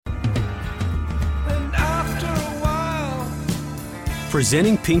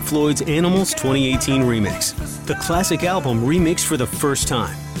Presenting Pink Floyd's Animals 2018 remix, the classic album remixed for the first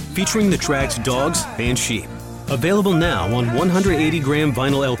time, featuring the tracks Dogs and Sheep. Available now on 180-gram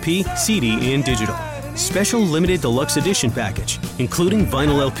vinyl LP, CD, and digital. Special limited deluxe edition package, including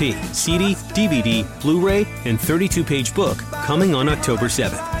vinyl LP, CD, DVD, Blu-ray, and 32-page book, coming on October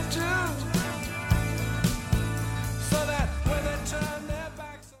 7th.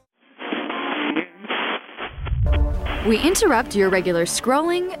 We interrupt your regular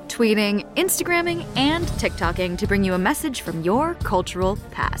scrolling, tweeting, Instagramming, and TikToking to bring you a message from your cultural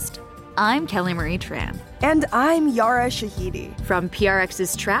past. I'm Kelly Marie Tran. And I'm Yara Shahidi. From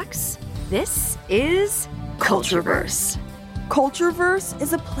PRX's Tracks, this is Cultureverse. Cultureverse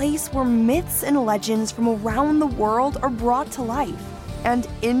is a place where myths and legends from around the world are brought to life and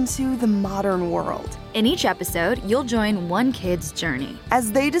into the modern world. In each episode, you'll join one kid's journey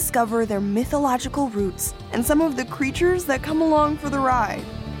as they discover their mythological roots and some of the creatures that come along for the ride.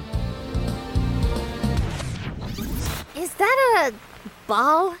 Is that a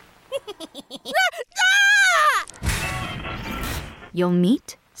ball? You'll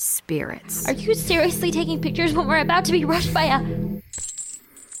meet spirits. Are you seriously taking pictures when we're about to be rushed by a...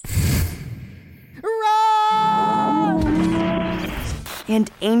 And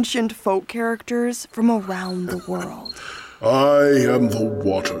ancient folk characters from around the world. I am the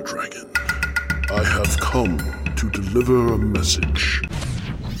Water Dragon. I have come to deliver a message.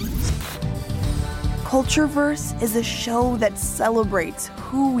 Cultureverse is a show that celebrates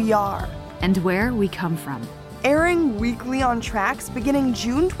who we are and where we come from. Airing weekly on Tracks beginning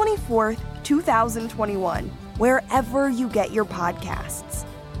June 24th, 2021, wherever you get your podcasts.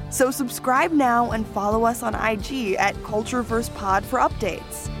 So subscribe now and follow us on IG at CultureversePod for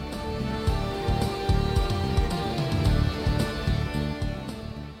updates.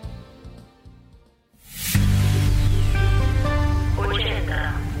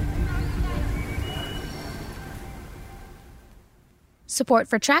 Support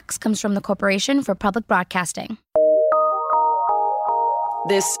for Tracks comes from the Corporation for Public Broadcasting.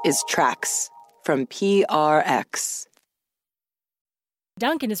 This is Tracks from PRX.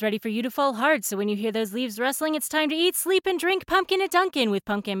 Dunkin' is ready for you to fall hard, so when you hear those leaves rustling, it's time to eat, sleep, and drink pumpkin at Dunkin' with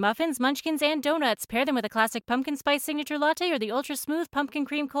pumpkin muffins, munchkins, and donuts. Pair them with a classic pumpkin spice signature latte or the ultra-smooth pumpkin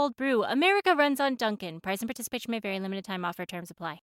cream cold brew. America runs on Dunkin'. Price and participation may vary. Limited time offer. Terms apply.